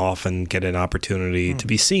that don't often get an opportunity to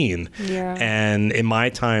be seen. Yeah. And in my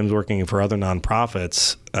times working for other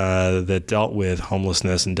nonprofits that dealt with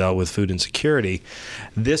homelessness and dealt with food insecurity,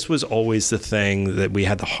 this was always the thing that we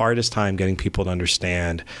had the hardest time getting people to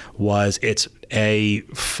understand was it's a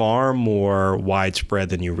far more widespread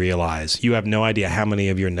than you realize. You have no idea how many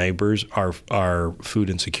of your neighbors are food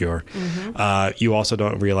insecure. You also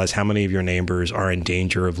don't realize how many of your neighbors are in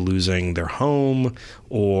danger of losing their home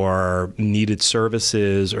or needed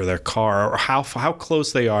services or their car, or how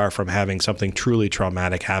close they are from having something truly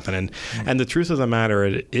traumatic happen. And the truth of the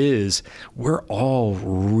matter is we're all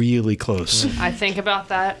really close. I think about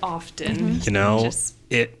that often.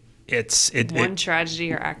 It's one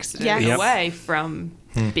tragedy or accident away from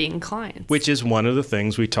being clients. Which is one of the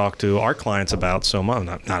things we talk to our clients about so much.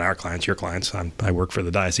 Not our clients, your clients. I work for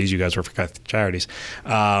the diocese. You guys work for Catholic Charities.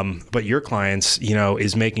 But your clients,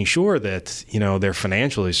 is making sure that, they're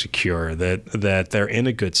financially secure, that they're in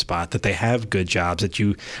a good spot, that they have good jobs.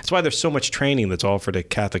 That's why there's so much training that's offered at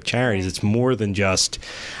Catholic Charities. It's more than just,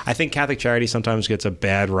 I think Catholic Charities sometimes gets a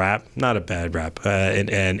bad rap, not a bad rap,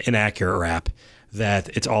 an inaccurate rap, that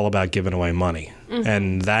it's all about giving away money.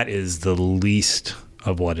 And that is the least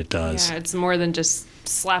of what it does. Yeah, it's more than just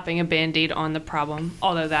slapping a Band-Aid on the problem,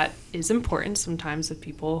 although that is important. Sometimes if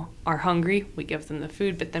people are hungry, we give them the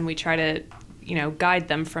food, but then we try to guide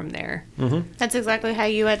them from there. That's exactly how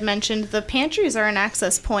you had mentioned the pantries are an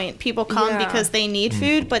access point. People come because they need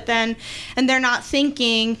food, but then, and they're not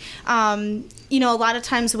thinking, a lot of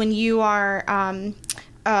times when you are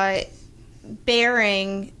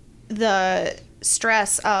bearing the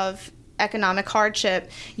stress of economic hardship,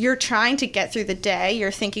 you're trying to get through the day,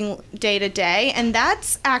 you're thinking day to day, and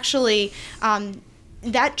that's actually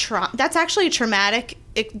that's actually a traumatic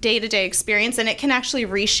day-to-day experience, and it can actually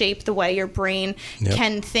reshape the way your brain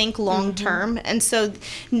can think long term. And so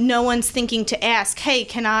no one's thinking to ask, hey,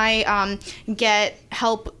 can I get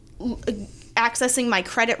help accessing my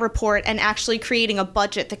credit report and actually creating a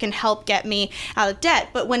budget that can help get me out of debt.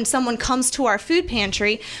 But when someone comes to our food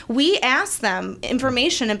pantry, we ask them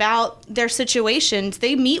information about their situations.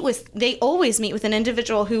 They always meet with an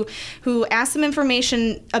individual who asks them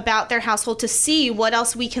information about their household to see what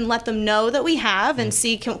else we can let them know that we have and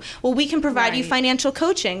see, we can provide you financial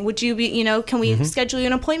coaching. Would you be, can we schedule you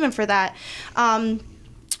an appointment for that?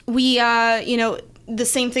 The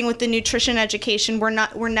same thing with the nutrition education.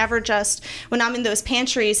 We're never just, when I'm in those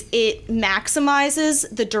pantries, it maximizes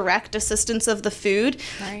the direct assistance of the food,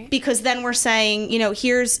 because then we're saying,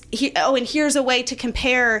 here's a way to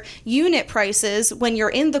compare unit prices when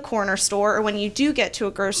you're in the corner store or when you do get to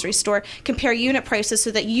a grocery store, compare unit prices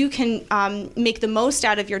so that you can make the most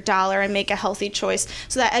out of your dollar and make a healthy choice.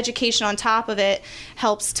 So that education on top of it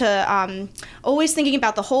helps to always thinking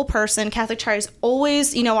about the whole person. Catholic Charities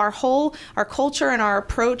always, our culture and our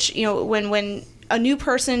approach, when a new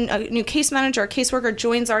person, a new case manager or caseworker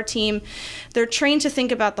joins our team, they're trained to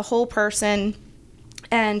think about the whole person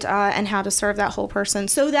and how to serve that whole person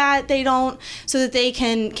so that they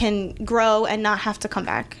can grow and not have to come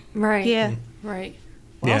back. Right. Yeah. Right.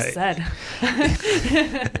 Well said.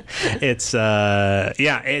 It's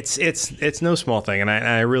no small thing, and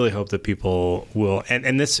I really hope that people will.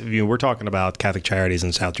 And this, we're talking about Catholic Charities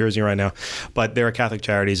in South Jersey right now, but there are Catholic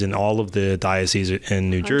Charities in all of the dioceses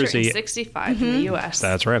in New Jersey. 165 in the U.S.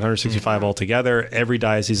 That's right, 165 altogether. Every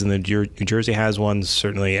diocese in the New Jersey has one.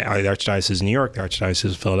 Certainly, the Archdiocese of New York, the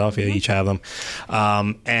Archdiocese of Philadelphia, each have them,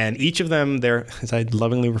 and each of them, as I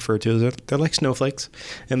lovingly refer to, they're like snowflakes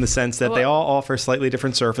in the sense that they all offer slightly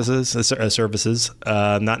different services,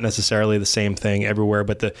 not necessarily the same thing everywhere,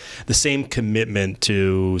 but the same commitment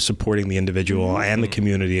to supporting the individual and the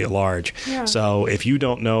community at large. Yeah. So if you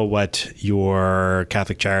don't know what your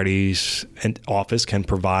Catholic Charities office can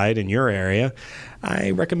provide in your area,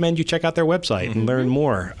 I recommend you check out their website and learn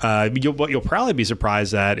more. What you'll probably be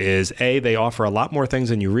surprised at is, A, they offer a lot more things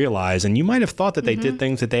than you realize, and you might have thought that they did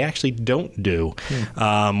things that they actually don't do,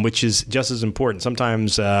 which is just as important.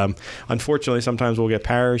 Sometimes, unfortunately, we'll get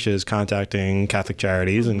parishes contacting Catholic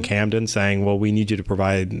Charities in Camden saying, well, we need you to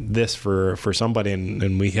provide this for somebody,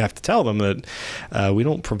 and we have to tell them that we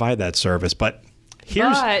don't provide that service. But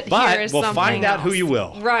we'll find out who you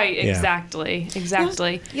will. Right, exactly.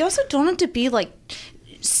 You also don't have to be like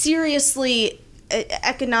seriously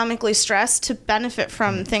economically stressed to benefit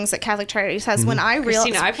from things that Catholic Charities has. When I realized,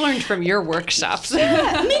 Christina, I've learned from your workshops.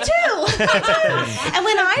 Yeah, me too. And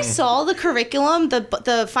when I saw the curriculum,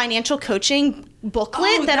 the financial coaching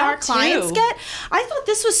booklet that our clients get, I thought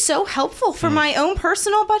this was so helpful for my own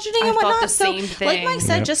personal budgeting and whatnot. So, like Mike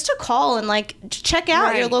said, just to call and like check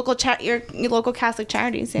out your local your local Catholic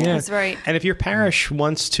Charities. Yeah, that's right. And if your parish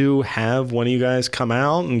wants to have one of you guys come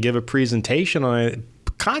out and give a presentation on it,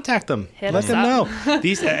 contact them. Let them know.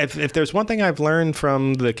 If there's one thing I've learned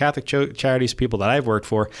from the Catholic Charities people that I've worked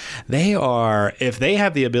for, if they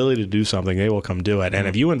have the ability to do something, they will come do it. And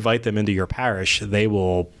if you invite them into your parish, they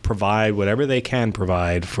will provide whatever they can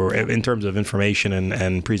provide in terms of information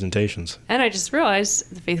and presentations. And I just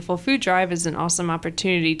realized the Faithful Food Drive is an awesome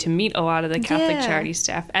opportunity to meet a lot of the Catholic Charity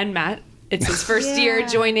staff. And Matt, it's his first year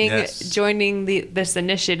joining this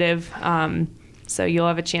initiative. So you'll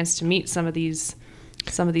have a chance to meet some of these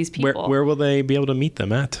people. Where will they be able to meet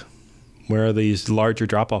them at? Where are these larger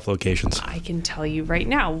drop-off locations? I can tell you right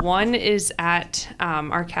now. One is at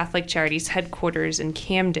our Catholic Charities headquarters in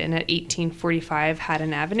Camden at 1845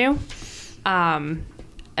 Haddon Avenue.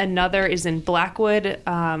 Another is in Blackwood,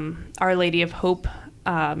 Our Lady of Hope.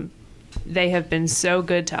 They have been so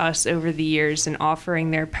good to us over the years in offering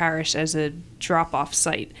their parish as a drop-off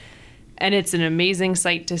site. And it's an amazing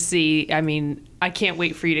sight to see. I mean, I can't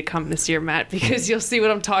wait for you to come this year, Matt, because you'll see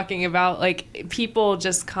what I'm talking about. Like, people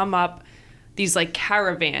just come up, these like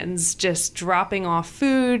caravans, just dropping off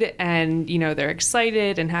food, and they're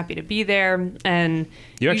excited and happy to be there. And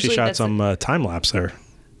you actually shot some time lapse there.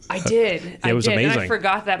 I did. It was amazing. And I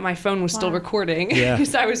forgot that my phone was still recording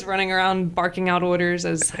because I was running around barking out orders,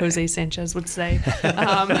 as Jose Sanchez would say.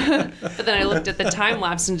 But then I looked at the time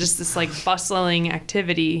lapse and just this like bustling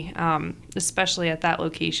activity, especially at that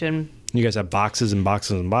location. You guys have boxes and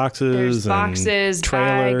boxes and boxes. There's and boxes,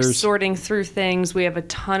 trailers, bags, sorting through things. We have a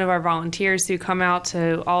ton of our volunteers who come out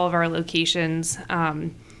to all of our locations.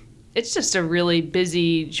 It's just a really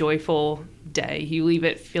busy, joyful day. You leave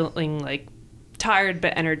it feeling like tired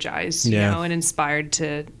but energized, and inspired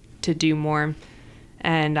to do more.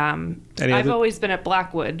 And I've always been at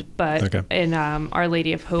Blackwood, but in Our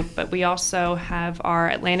Lady of Hope. But we also have our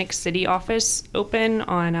Atlantic City office open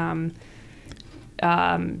on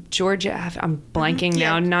Georgia. I'm blanking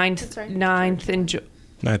now. 9th in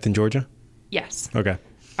Georgia. Yes. Okay.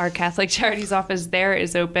 Our Catholic Charities office there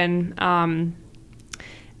is open.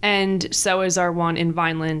 And so is our one in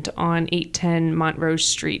Vineland on 810 Montrose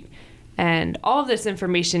Street. And all of this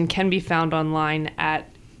information can be found online at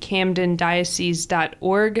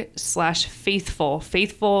camdendiocese.org/faithful.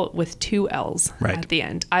 Faithful with 2 L's at the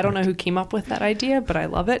end. I don't know who came up with that idea, but I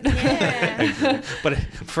love it. Yeah. But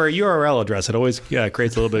for a URL address, it always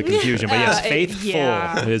creates a little bit of confusion. But yes, faithful.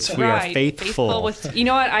 We are faithful. With, you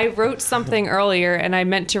know what? I wrote something earlier, and I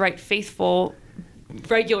meant to write faithful,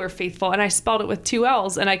 regular faithful, and I spelled it with 2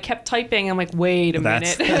 L's, and I kept typing. I'm like, wait a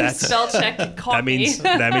minute. Spell check caught me.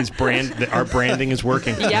 That means our branding is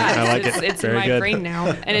working. Yeah, I like it's in my brain now.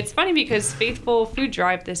 And it's funny because Faithful Food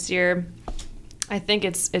Drive this year, I think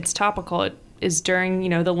it's topical. It is during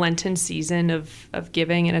the Lenten season of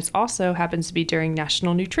giving, and it also happens to be during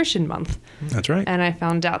National Nutrition Month. That's right. And I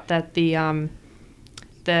found out that the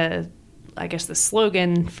I guess the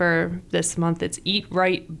slogan for this month, it's Eat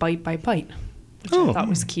Right, Bite by Bite, which I thought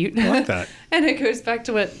was cute. I like that. And it goes back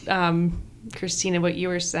to what, Christina, what you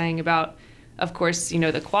were saying about, of course,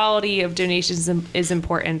 the quality of donations is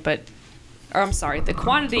important, the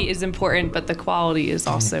quantity is important, but the quality is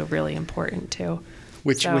also really important too.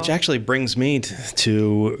 Which actually brings me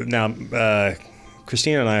to now,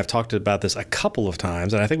 Christina and I have talked about this a couple of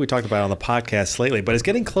times, and I think we talked about it on the podcast lately, but it's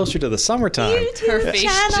getting closer to the summertime. Her face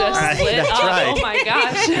just lit up. Right. Oh my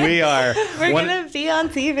gosh. We're going to be on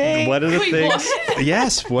TV. One of the Wait, things, what?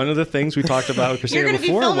 Yes, one of the things we talked about with Christina You're gonna be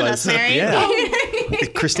before filming was, us, Mary.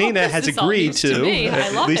 Christina has This is all agreed news to me. I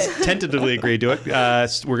at love least it. tentatively agreed to it.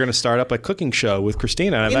 We're going to start up a cooking show with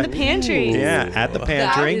Christina. In the pantry. Yeah, at the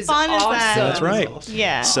pantry. Is Fun is that? awesome. That's right.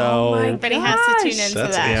 Yeah. So Everybody has to tune into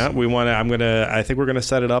That's, that. yeah, we want to. I think we're going to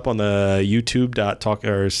set it up on the YouTube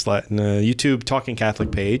Talking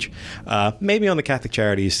Catholic page, maybe on the Catholic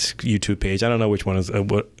Charities YouTube page. I don't know which one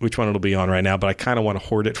it'll be on right now, but I kind of want to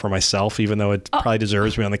hoard it for myself, even though it probably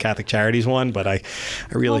deserves me on the Catholic Charities one. But I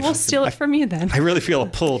really, We'll steal it from you then. I really feel a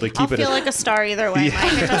pull to keep I'll it. feel like a star either way.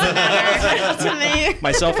 Mike. It doesn't matter to me.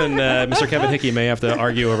 Myself and Mr. Kevin Hickey may have to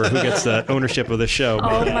argue over who gets the ownership of the show.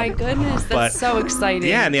 Oh my goodness, that's so exciting.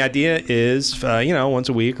 Yeah, and the idea is, once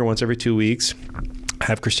a week or once every 2 weeks,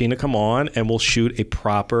 have Christina come on and we'll shoot a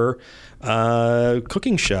proper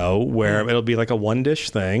cooking show where it'll be like a one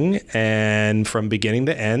dish thing, and from beginning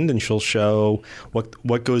to end, and she'll show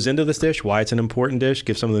what goes into this dish, why it's an important dish,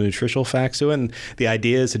 give some of the nutritional facts to it. And the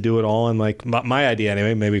idea is to do it all in like my idea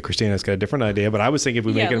anyway. Maybe Christina's got a different idea, but I was thinking if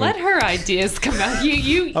we make it. Let her ideas come out.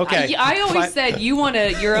 You. Okay. I always said you want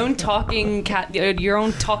your own talking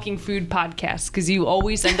food podcast because you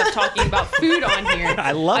always end up talking about food on here.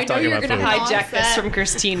 I love talking about food. I know you're going to hijack this from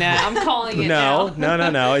Christina. I'm calling it now.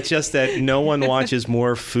 No. It's just that no one watches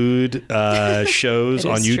more food shows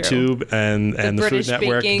on YouTube and the British Food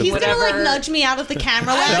Network. baking, He's whatever. going to nudge me out of the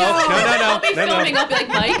camera. No. I'll be filming. I'll be like,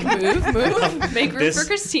 Mike, move. Make room for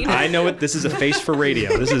Christina. I know it. This is a face for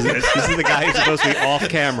radio. This is the guy who's supposed to be off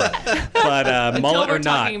camera, but mullet we're or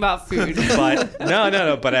not. talking about food. But no.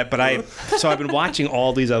 So I've been watching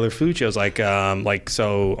all these other food shows, if you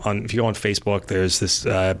go on Facebook, there's this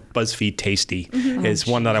BuzzFeed Tasty. It's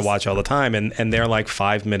one that I watch all the time, and they're like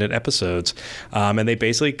 5-minute episodes, and they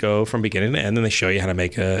basically go from beginning to end, and they show you how to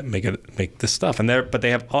make this stuff. And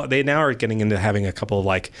they now are getting into having a couple of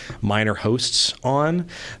like minor hosts on.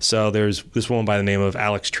 So there's this woman by the name of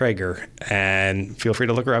Alex Traeger, and feel free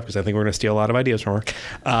to look her up because I think we're going to steal a lot of ideas from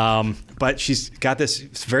her. But she's got this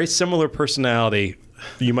very similar personality.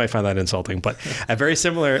 You might find that insulting, but a very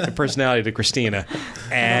similar personality to Christina,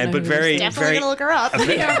 but very, Definitely gonna look her up.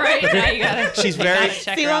 Yeah, right. Now you gotta. She's very.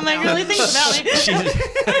 See what Mike really thinks about me.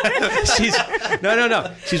 She's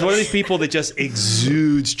no. She's one of these people that just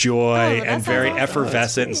exudes joy and very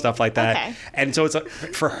effervescent and stuff like that. Okay. And so it's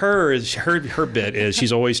for her. Her bit is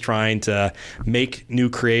she's always trying to make new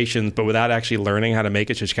creations, but without actually learning how to make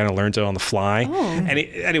it. So she kind of learns it on the fly. And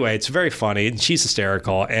anyway, it's very funny. And she's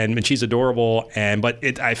hysterical and she's adorable. But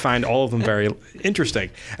I find all of them very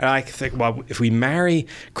interesting. And I think, well, if we marry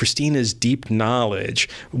Christina's deep knowledge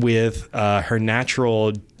with her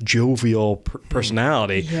natural jovial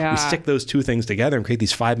personality, we stick those two things together and create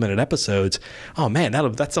these 5-minute episodes. Oh man,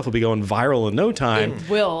 that stuff will be going viral in no time. It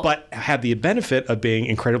will. But have the benefit of being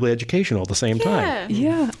incredibly educational at the same time.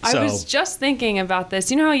 Yeah. I So- was just thinking about this.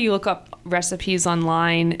 You know how you look up recipes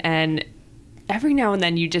online and every now and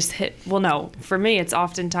then you just hit, well, no, for me, it's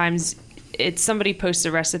oftentimes it's somebody posts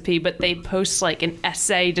a recipe, but they post like an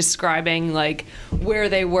essay describing like where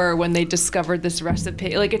they were when they discovered this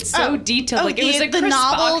recipe. Like it's so detailed. Like it was like the crisp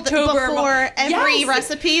novel October before every Yes.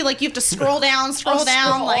 recipe. Like you have to scroll down,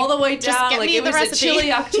 I'll like, all the way just down. get Like me it the was recipe. a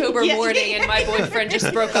chilly October Yeah. morning, and my boyfriend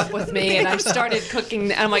just broke up with me, and I started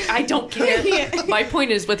cooking. And I'm like, I don't care. My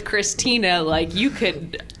point is with Christina, like you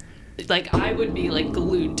could, like I would be like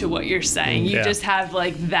glued to what you're saying. You Yeah. just have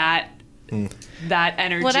like that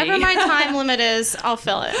energy. Whatever my time limit is, I'll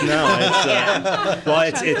fill it. No,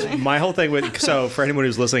 it's my whole thing with. So for anyone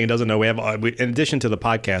who's listening and doesn't know, we have in addition to the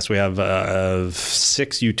podcast, we have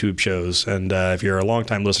 6 YouTube shows, and if you're a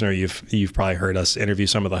longtime listener, you've probably heard us interview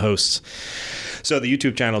some of the hosts. So the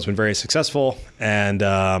YouTube channel has been very successful, and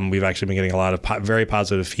we've actually been getting a lot of very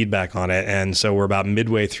positive feedback on it. And so we're about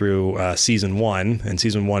midway through season 1, and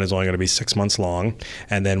season 1 is only going to be 6 months long.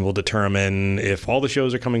 And then we'll determine if all the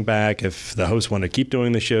shows are coming back, if the hosts want to keep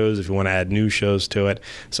doing the shows, if you want to add new shows to it.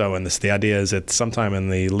 So, and the idea is that sometime in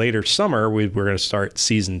the later summer, we're going to start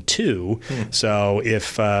season 2. So,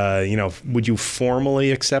 if would you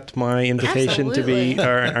formally accept my invitation to be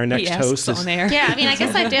our next host? On air. Yeah, I mean, I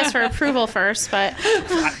guess I'd ask for approval first, but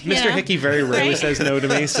Mr. Hickey very rarely says no to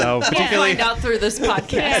me, so We'll particularly find out through this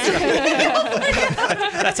podcast.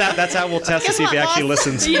 that's how we'll test to see if he actually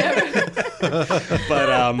listens.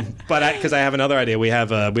 But because I have another idea, we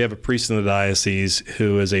have a priest in the diocese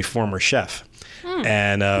who is a former chef.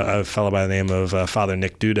 And a fellow by the name of Father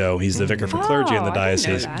Nick Dudo. He's the vicar for clergy in the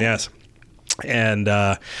diocese. Yes. And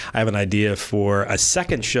I have an idea for a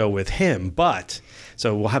second show with him,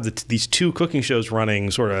 so we'll have these 2 cooking shows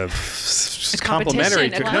running sort of complementary.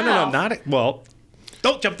 Don't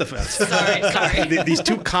jump the fence. Sorry. These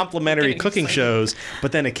 2 complementary cooking shows,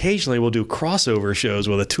 but then occasionally we'll do crossover shows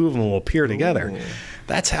where the 2 of them will appear together.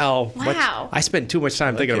 That's how much I spend too much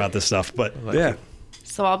time thinking about this stuff, but yeah.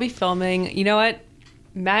 So I'll be filming. You know what?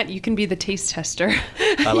 Matt, you can be the taste tester.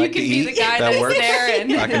 I like you can be the guy that's there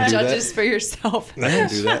and judges for yourself. I can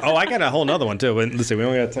do that. Oh, I got a whole nother one too. Let's see, we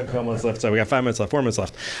only got 10 minutes left, so we got 5 minutes left, 4 minutes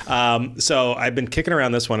left. So I've been kicking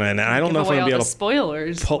around this one, and I don't know if I'm gonna be able to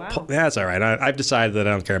spoilers. That's all right. I've decided that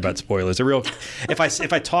I don't care about spoilers. If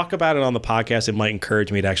I talk about it on the podcast, it might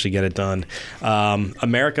encourage me to actually get it done.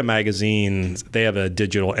 America Magazine, they have a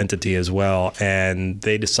digital entity as well, and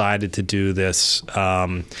they decided to do this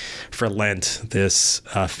for Lent. This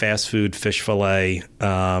fast food fish fillet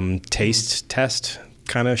taste test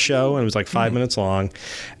kind of show, and it was like 5 minutes long,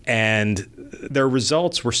 and their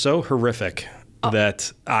results were so horrific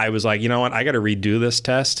that I was like, you know what, I got to redo this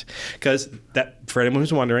test, because that, for anyone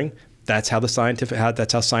who's wondering, that's how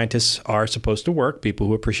scientists are supposed to work. People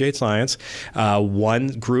who appreciate science. One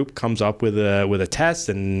group comes up with a test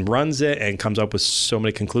and runs it and comes up with so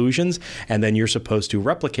many conclusions, and then you're supposed to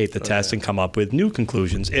replicate the test and come up with new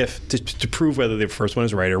conclusions to prove whether the first one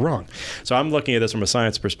is right or wrong. So I'm looking at this from a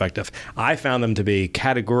science perspective. I found them to be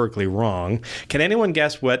categorically wrong. Can anyone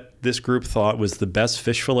guess what this group thought was the best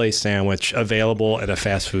fish fillet sandwich available at a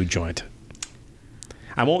fast food joint?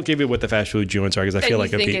 I won't give you what the fast food joints are, because I feel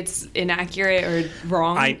like it's inaccurate or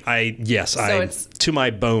wrong. Yes, to my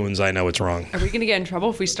bones, I know it's wrong. Are we going to get in trouble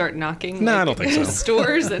if we start knocking? No, I don't think so.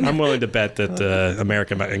 Stores. I'm willing to bet that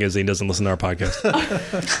American Magazine doesn't listen to our podcast.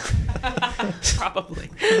 Probably.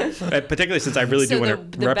 Particularly since I really do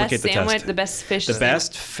want to replicate the test. The best fish. The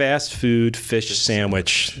best fast food fish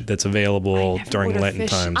sandwich that's available during Lenten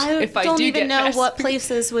times. I don't even know what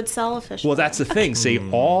places would sell a fish. Well, that's the thing. See,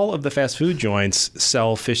 all of the fast food joints sell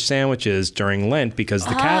fish sandwiches during Lent, because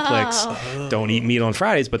the Catholics don't eat meat on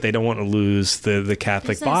Fridays, but they don't want to lose the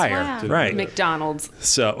Catholic buyer. Wow. Right. McDonald's.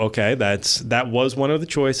 So, okay, that was one of the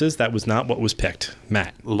choices. That was not what was picked.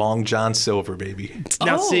 Matt. Long John Silver, baby.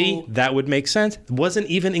 Now, see, that would make sense. Wasn't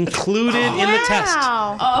even included in the test.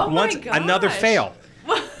 Oh, my gosh. Another fail.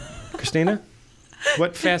 Christina,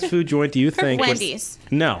 what fast food joint do you think? Wendy's.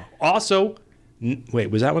 No. Also, wait,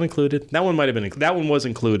 was that one included? That one might have been. That one was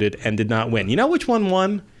included and did not win. You know which one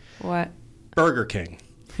won? What? Burger King.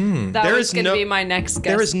 That was going to be my next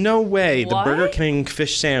guess. There is no way the Burger King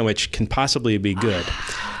fish sandwich can possibly be good.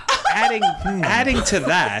 Adding to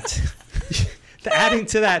that.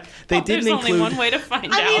 They didn't include. There's only one way to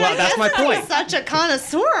find out. Well, that's my point. Such a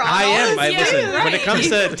connoisseur. I am. Listen, right. when it comes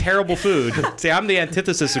to terrible food, see, I'm the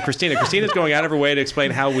antithesis of Christina. Christina's going out of her way to explain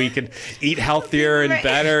how we can eat healthier and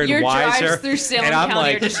better and Your wiser. drives through Salem and I'm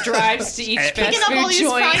County like, just drives to each fast Picking up all food these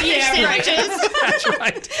joint. fried fish sandwiches. That's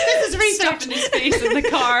right. This is research. Stuffing his face in the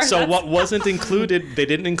car. So what wasn't included, they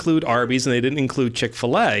didn't include Arby's and they didn't include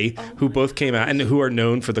Chick-fil-A, who both came out and who are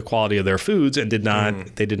known for the quality of their foods, and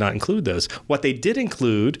they did not include those. What they did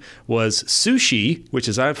include was sushi, which,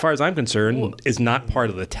 as far as I'm concerned, is not part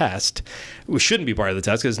of the test. It shouldn't be part of the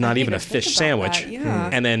test because it's not even a fish sandwich.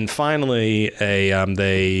 And then finally,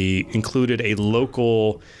 they included a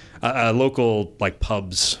local like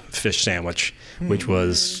Pub's fish sandwich, which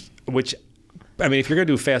I mean, if you're going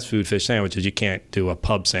to do fast food fish sandwiches, you can't do a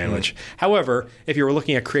pub sandwich. However, if you were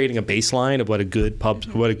looking at creating a baseline of what a good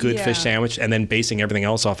fish sandwich, and then basing everything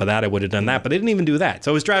else off of that, I would have done that. But they didn't even do that. So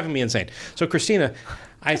it was driving me insane. So, Christina,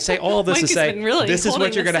 I say all this to say this is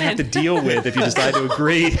what you're going to have to deal with if you decide to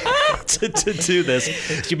agree to do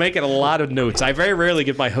this. You make it a lot of notes. I very rarely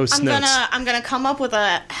give my hosts notes. I'm gonna come up with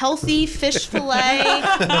a healthy fish fillet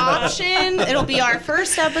option. It'll be our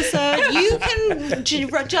first episode. You can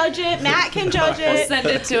judge it. Matt can judge it. We'll send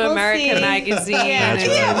it to America Magazine.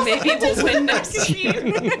 And maybe we'll win next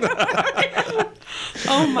year.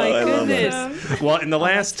 Oh my goodness. Well, in the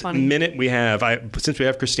last minute we have, since we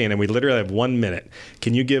have Christina, we literally have 1 minute.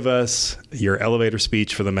 Can you give us your elevator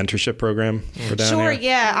speech for the mentorship program for down Sure, here?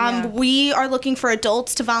 yeah. We are looking for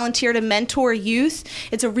adults to volunteer to mentor youth.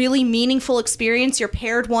 It's a really meaningful experience. You're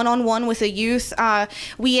paired one-on-one with a youth.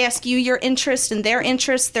 We ask you your interest and their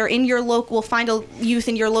interests. They're in your local, we'll find a youth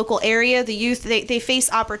in your local area. The youth, they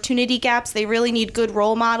face opportunity gaps. They really need good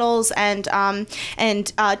role models and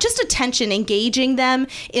just attention, engaging them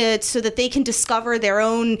so that they can discover their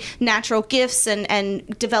own natural gifts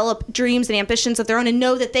and develop dreams and ambitions of their own and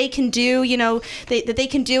know that they can do, that they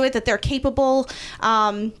can do it, that they're capable.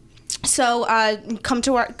 So go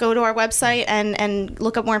to our website and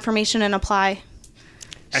look up more information and apply.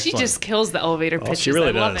 She just kills the elevator pitches. She really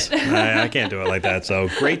I does. love it. I can't do it like that. So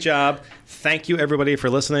great job. Thank you, everybody, for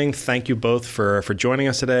listening. Thank you both for joining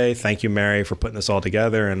us today. Thank you, Mary, for putting this all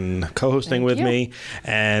together and co-hosting with me.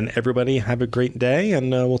 And everybody, have a great day,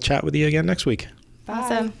 and we'll chat with you again next week.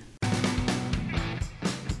 Awesome.